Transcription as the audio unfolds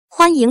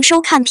欢迎收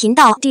看频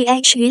道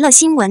D.H 娱乐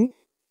新闻，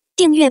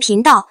订阅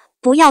频道，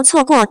不要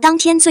错过当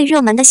天最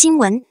热门的新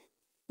闻。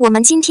我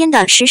们今天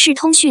的时事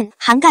通讯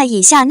涵盖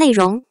以下内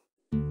容：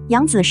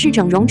杨紫是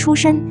整容出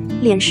身，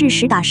脸是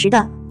实打实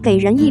的，给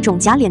人一种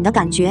假脸的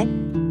感觉。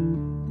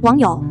网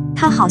友，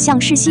她好像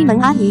是西门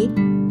阿姨。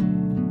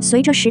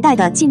随着时代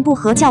的进步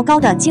和较高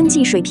的经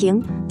济水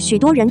平，许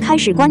多人开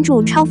始关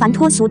注超凡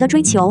脱俗的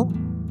追求。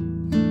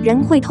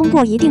人会通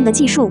过一定的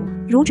技术，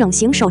如整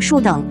形手术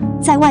等，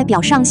在外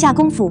表上下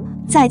功夫，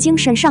在精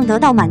神上得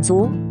到满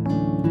足。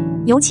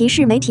尤其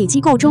是媒体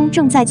机构中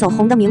正在走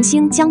红的明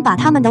星，将把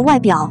他们的外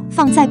表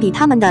放在比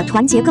他们的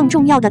团结更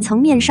重要的层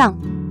面上。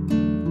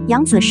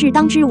杨紫是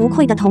当之无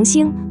愧的童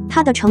星，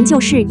她的成就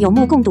是有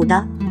目共睹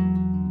的。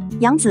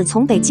杨紫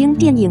从北京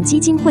电影基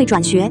金会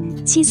转学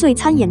，7岁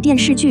参演电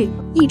视剧，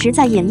一直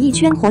在演艺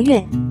圈活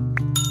跃。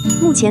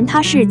目前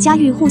她是家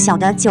喻户晓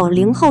的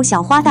90后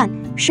小花旦，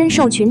深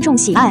受群众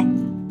喜爱。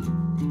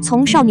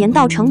从少年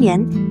到成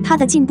年，她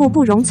的进步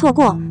不容错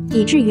过，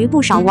以至于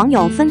不少网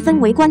友纷纷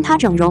围观她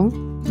整容。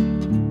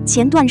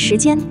前段时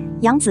间，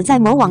杨紫在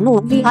某网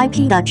络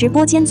VIP 的直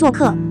播间做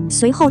客，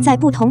随后在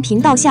不同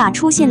频道下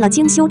出现了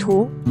精修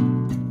图。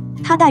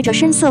她戴着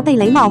深色贝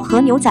雷帽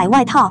和牛仔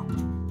外套。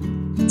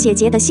姐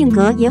姐的性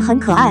格也很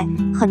可爱，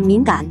很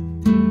敏感。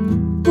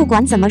不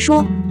管怎么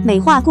说，美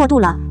化过度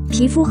了，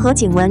皮肤和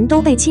颈纹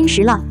都被侵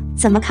蚀了，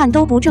怎么看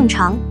都不正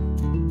常。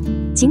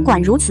尽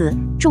管如此，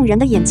众人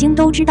的眼睛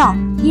都知道，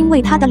因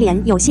为她的脸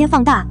有些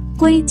放大，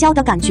硅胶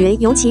的感觉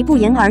尤其不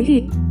言而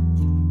喻。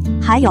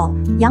还有，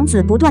杨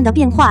紫不断的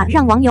变化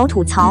让网友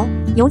吐槽，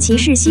尤其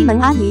是西门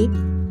阿姨。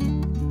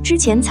之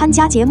前参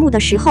加节目的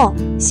时候，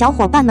小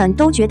伙伴们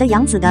都觉得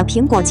杨紫的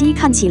苹果肌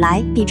看起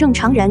来比正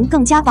常人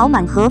更加饱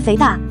满和肥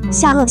大，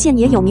下颚线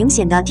也有明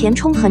显的填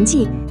充痕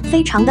迹，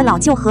非常的老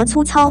旧和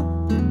粗糙。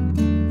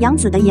杨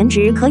紫的颜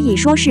值可以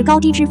说是高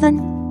低之分。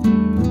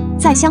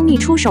在香蜜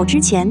出手之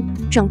前，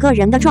整个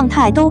人的状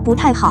态都不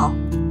太好。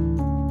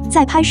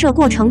在拍摄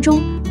过程中，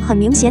很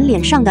明显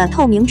脸上的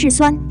透明质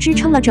酸支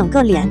撑了整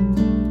个脸。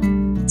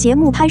节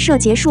目拍摄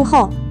结束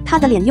后，她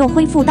的脸又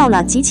恢复到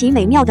了极其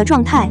美妙的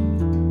状态。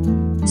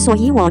所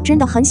以我真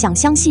的很想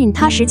相信，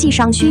她实际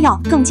上需要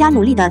更加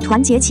努力地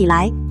团结起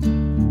来，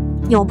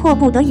有迫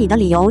不得已的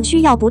理由，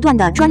需要不断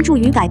地专注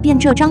于改变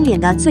这张脸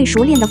的最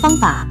熟练的方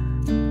法。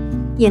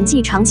演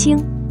技常青。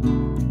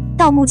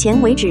到目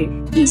前为止，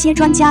一些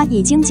专家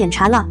已经检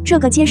查了这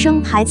个接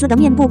生孩子的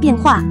面部变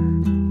化。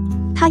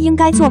她应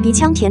该做鼻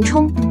腔填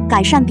充，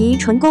改善鼻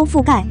唇沟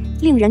覆盖。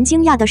令人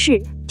惊讶的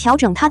是，调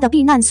整她的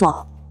避难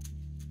所。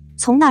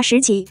从那时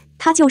起，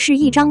她就是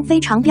一张非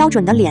常标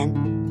准的脸。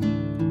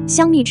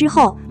香蜜之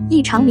后，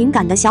异常敏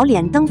感的小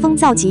脸登峰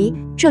造极，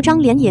这张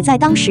脸也在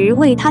当时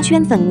为她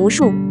圈粉无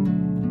数。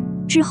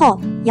之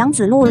后，杨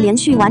紫璐连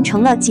续完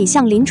成了几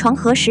项临床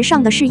和时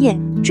尚的事业，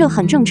这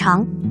很正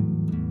常。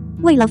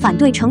为了反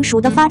对成熟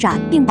的发展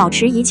并保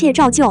持一切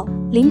照旧，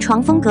临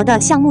床风格的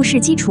项目是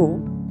基础。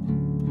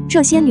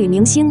这些女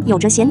明星有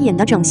着显眼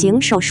的整形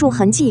手术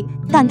痕迹，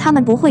但她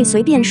们不会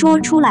随便说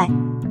出来。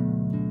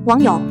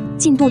网友，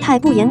进度太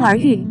不言而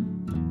喻。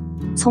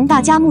从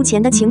大家目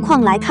前的情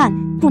况来看，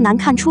不难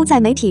看出，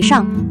在媒体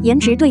上，颜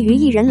值对于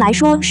艺人来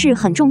说是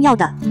很重要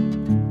的。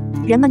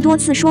人们多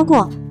次说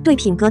过，对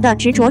品格的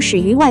执着始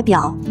于外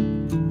表。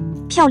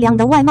漂亮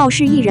的外貌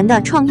是艺人的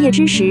创业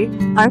之石，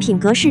而品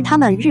格是他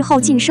们日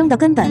后晋升的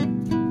根本。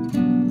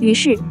于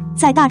是，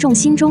在大众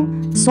心中，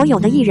所有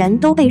的艺人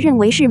都被认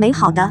为是美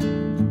好的。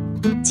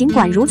尽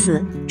管如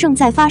此，正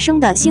在发生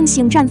的星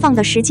星绽放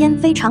的时间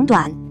非常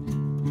短。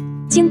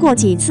经过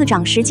几次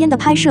长时间的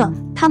拍摄，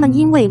他们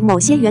因为某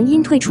些原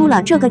因退出了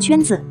这个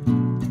圈子。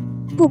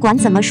不管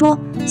怎么说，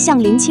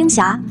像林青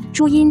霞、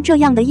朱茵这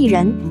样的艺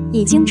人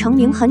已经成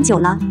名很久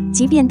了，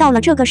即便到了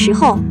这个时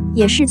候，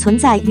也是存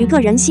在于个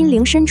人心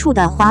灵深处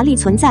的华丽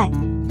存在。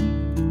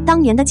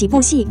当年的几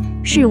部戏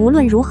是无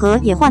论如何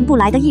也换不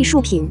来的艺术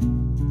品。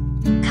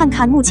看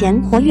看目前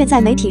活跃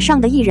在媒体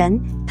上的艺人，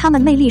他们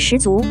魅力十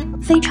足，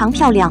非常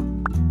漂亮。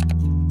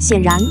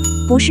显然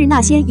不是那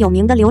些有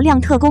名的流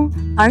量特工，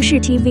而是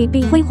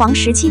TVB 辉煌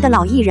时期的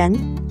老艺人。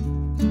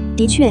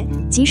的确，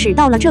即使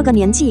到了这个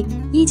年纪，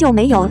依旧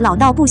没有老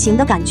到不行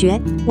的感觉，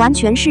完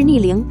全是逆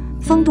龄，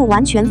风度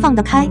完全放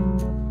得开。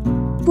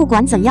不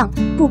管怎样，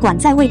不管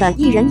在位的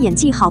艺人演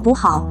技好不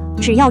好，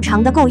只要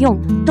长得够用，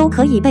都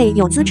可以被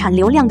有资产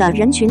流量的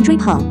人群追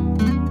捧。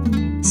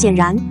显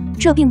然，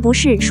这并不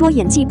是说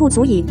演技不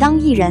足以当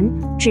艺人，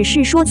只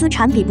是说资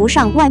产比不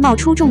上外貌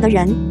出众的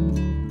人。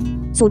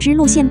组织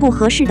路线不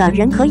合适的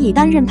人可以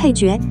担任配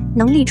角，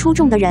能力出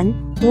众的人，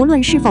无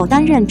论是否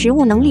担任职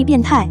务能力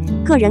变态，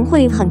个人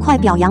会很快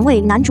表扬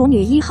为男主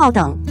女1号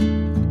等。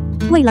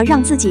为了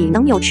让自己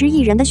能有吃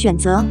艺人的选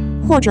择，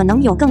或者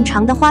能有更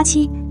长的花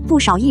期，不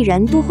少艺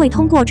人都会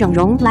通过整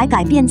容来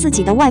改变自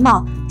己的外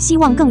貌，希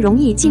望更容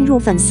易进入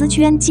粉丝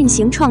圈进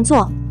行创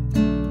作。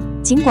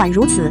尽管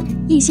如此，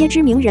一些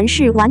知名人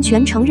士完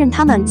全承认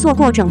他们做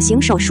过整形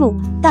手术，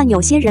但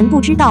有些人不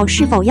知道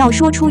是否要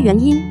说出原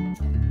因。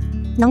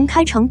能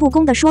开诚布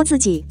公地说自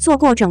己做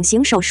过整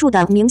形手术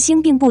的明星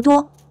并不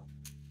多。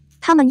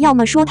他们要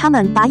么说他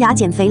们拔牙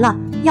减肥了，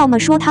要么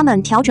说他们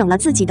调整了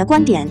自己的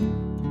观点。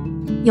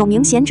有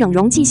明显整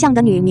容迹象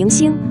的女明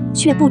星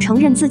却不承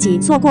认自己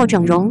做过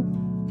整容。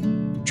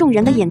众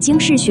人的眼睛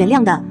是雪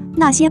亮的，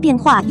那些变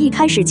化一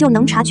开始就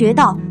能察觉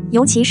到，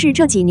尤其是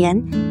这几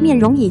年，面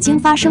容已经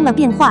发生了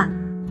变化。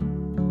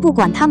不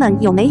管他们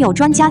有没有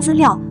专家资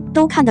料，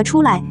都看得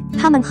出来，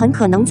他们很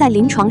可能在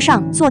临床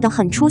上做得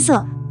很出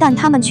色，但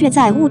他们却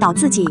在误导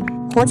自己，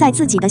活在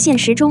自己的现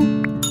实中，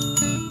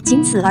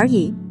仅此而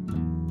已。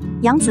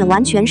杨紫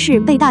完全是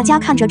被大家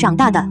看着长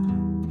大的。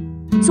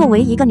作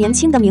为一个年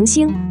轻的明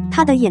星，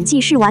她的演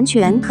技是完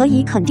全可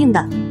以肯定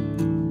的。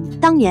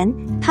当年，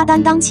她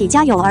担当起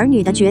家有儿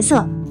女的角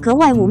色，格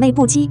外妩媚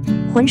不羁，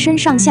浑身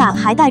上下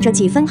还带着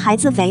几分孩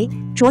子肥，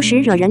着实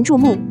惹人注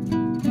目。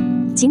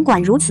尽管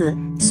如此，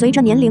随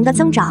着年龄的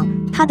增长，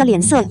她的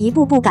脸色一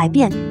步步改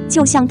变，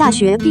就像大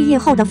学毕业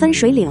后的分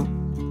水岭。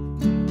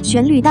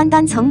旋律丹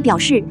丹曾表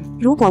示，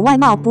如果外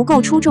貌不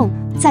够出众，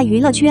在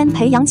娱乐圈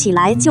培养起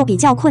来就比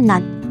较困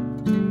难。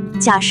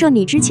假设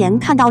你之前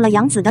看到了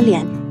杨紫的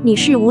脸，你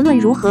是无论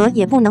如何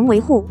也不能维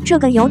护这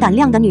个有胆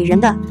量的女人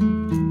的。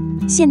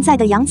现在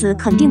的杨紫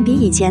肯定比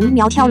以前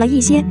苗条了一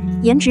些，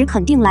颜值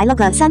肯定来了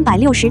个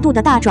360度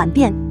的大转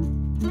变。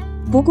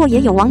不过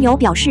也有网友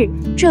表示，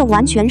这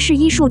完全是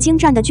医术精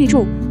湛的巨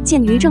著，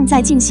鉴于正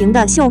在进行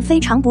的秀非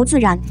常不自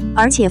然，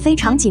而且非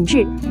常紧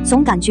致，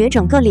总感觉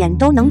整个脸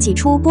都能挤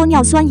出玻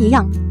尿酸一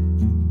样。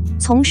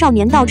从少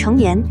年到成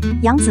年，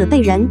杨紫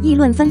被人议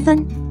论纷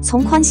纷，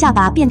从宽下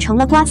巴变成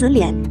了瓜子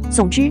脸，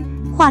总之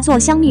化作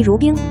香蜜如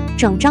冰，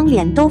整张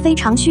脸都非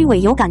常虚伪，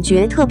有感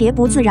觉特别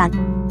不自然。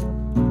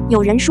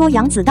有人说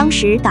杨紫当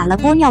时打了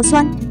玻尿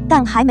酸，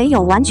但还没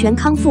有完全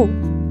康复。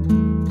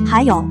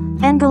还有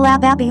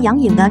Angelababy 杨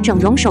颖的整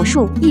容手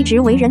术一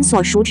直为人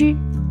所熟知。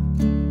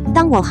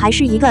当我还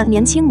是一个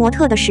年轻模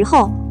特的时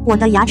候，我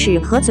的牙齿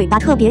和嘴巴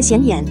特别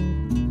显眼。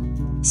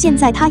现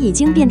在它已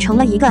经变成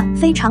了一个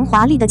非常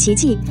华丽的奇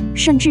迹，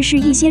甚至是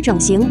一些整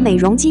形美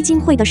容基金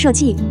会的设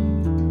计。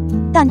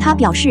但他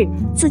表示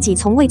自己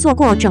从未做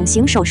过整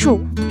形手术，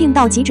并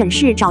到急诊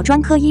室找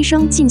专科医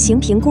生进行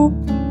评估。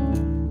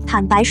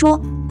坦白说，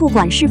不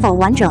管是否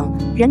完整，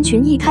人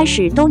群一开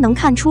始都能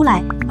看出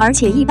来，而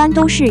且一般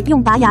都是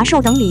用拔牙兽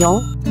等理由。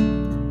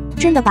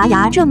真的拔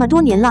牙这么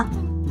多年了，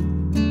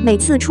每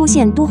次出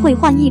现都会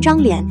换一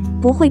张脸，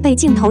不会被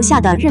镜头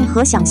下的任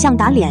何想象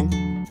打脸。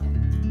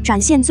展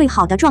现最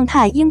好的状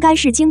态应该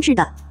是精致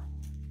的，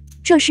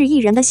这是艺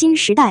人的新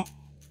时代。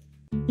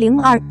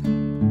02，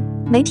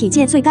媒体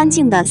界最干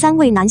净的3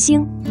位男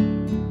星。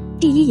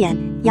第一眼，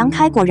杨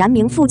开果然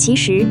名副其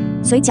实，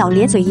嘴角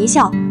咧嘴一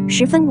笑，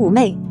十分妩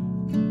媚。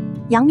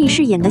杨幂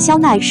饰演的肖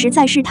奈实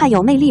在是太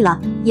有魅力了，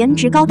颜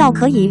值高到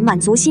可以满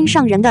足心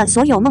上人的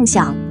所有梦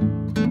想。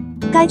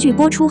该剧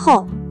播出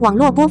后，网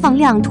络播放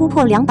量突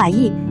破200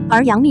亿，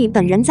而杨幂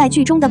本人在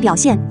剧中的表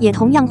现也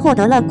同样获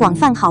得了广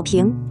泛好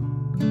评。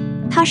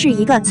她是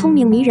一个聪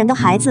明迷人的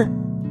孩子，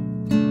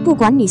不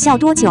管你笑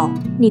多久，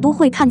你都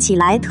会看起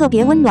来特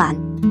别温暖。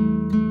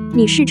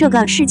你是这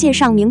个世界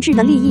上明智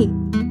的利益。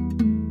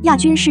亚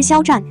军是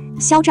肖战，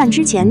肖战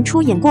之前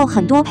出演过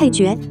很多配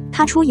角，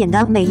他出演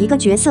的每一个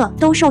角色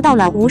都受到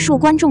了无数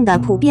观众的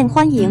普遍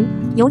欢迎，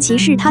尤其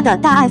是他的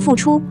大爱付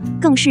出，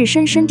更是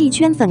深深地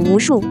圈粉无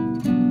数。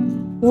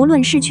无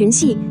论是群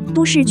戏、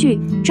都市剧、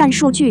战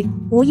术剧，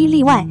无一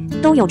例外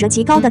都有着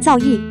极高的造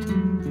诣。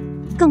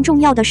更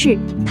重要的是，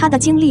他的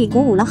经历鼓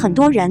舞了很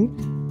多人。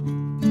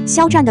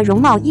肖战的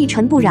容貌一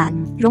尘不染，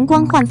容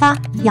光焕发，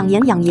养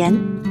颜养颜。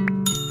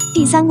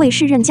第3位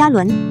是任嘉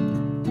伦。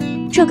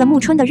这个暮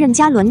春的任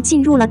嘉伦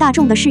进入了大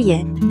众的视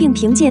野，并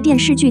凭借电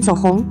视剧走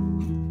红。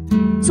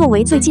作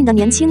为最近的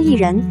年轻艺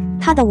人，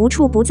他的无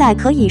处不在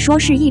可以说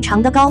是异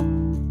常的高。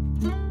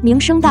名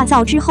声大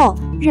噪之后，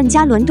任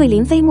嘉伦对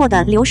林飞沫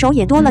的留守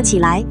也多了起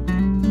来。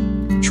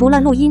除了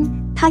录音，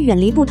他远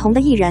离不同的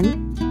艺人。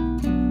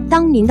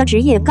当您的职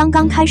业刚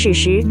刚开始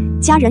时，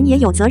家人也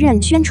有责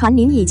任宣传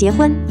您已结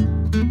婚。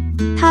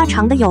他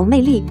长得有魅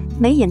力，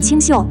眉眼清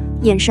秀，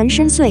眼神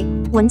深邃，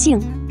文静，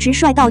直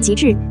率到极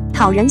致，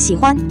讨人喜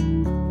欢。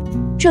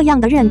这样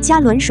的任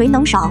嘉伦谁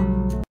能少？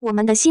我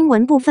们的新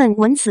闻部分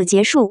文此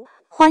结束，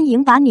欢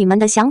迎把你们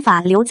的想法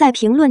留在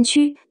评论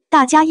区，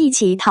大家一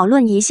起讨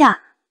论一下。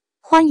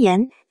欢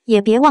迎，也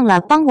别忘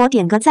了帮我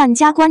点个赞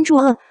加关注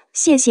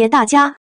谢谢大家。